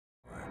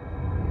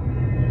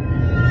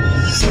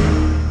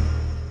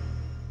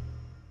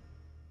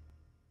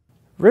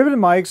Ribbon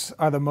mics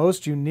are the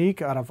most unique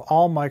out of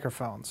all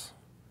microphones,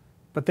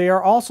 but they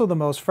are also the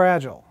most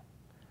fragile.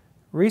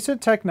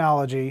 Recent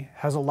technology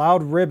has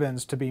allowed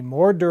ribbons to be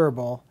more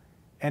durable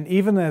and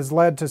even has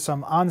led to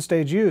some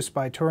onstage use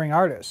by touring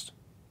artists.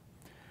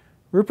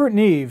 Rupert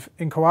Neve,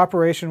 in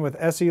cooperation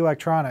with SE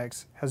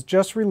Electronics, has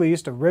just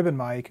released a ribbon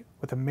mic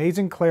with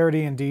amazing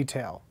clarity and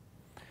detail.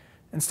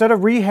 Instead of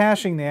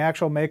rehashing the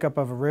actual makeup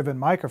of a ribbon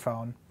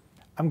microphone,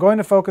 I'm going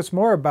to focus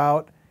more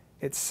about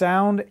its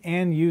sound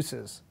and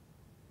uses.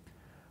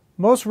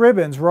 Most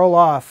ribbons roll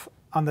off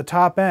on the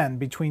top end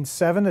between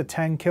 7 to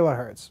 10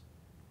 kilohertz.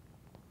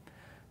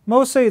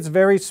 Most say it's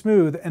very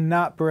smooth and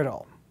not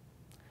brittle.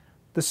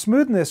 The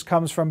smoothness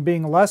comes from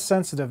being less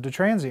sensitive to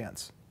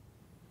transients.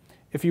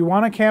 If you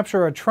want to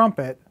capture a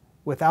trumpet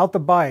without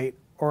the bite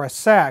or a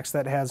sax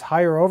that has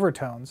higher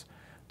overtones,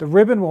 the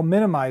ribbon will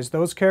minimize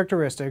those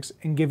characteristics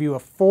and give you a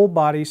full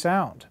body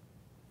sound.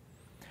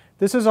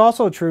 This is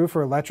also true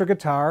for electric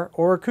guitar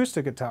or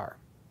acoustic guitar.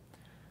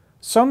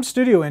 Some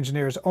studio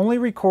engineers only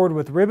record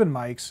with ribbon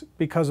mics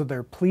because of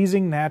their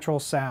pleasing natural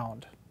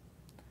sound.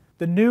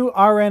 The new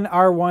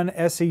RNR1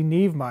 SE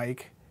Neve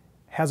mic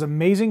has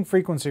amazing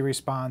frequency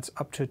response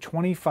up to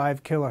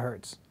 25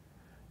 kilohertz.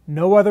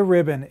 No other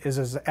ribbon is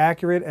as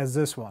accurate as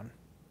this one.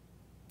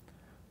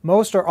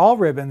 Most or all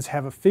ribbons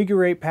have a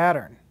figure-8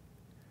 pattern.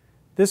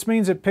 This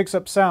means it picks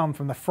up sound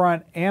from the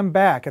front and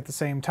back at the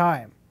same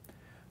time,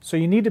 so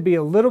you need to be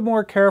a little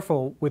more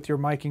careful with your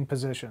miking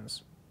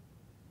positions.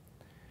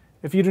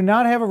 If you do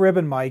not have a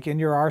ribbon mic in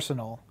your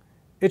arsenal,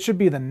 it should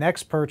be the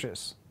next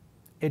purchase.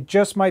 It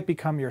just might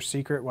become your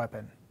secret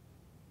weapon.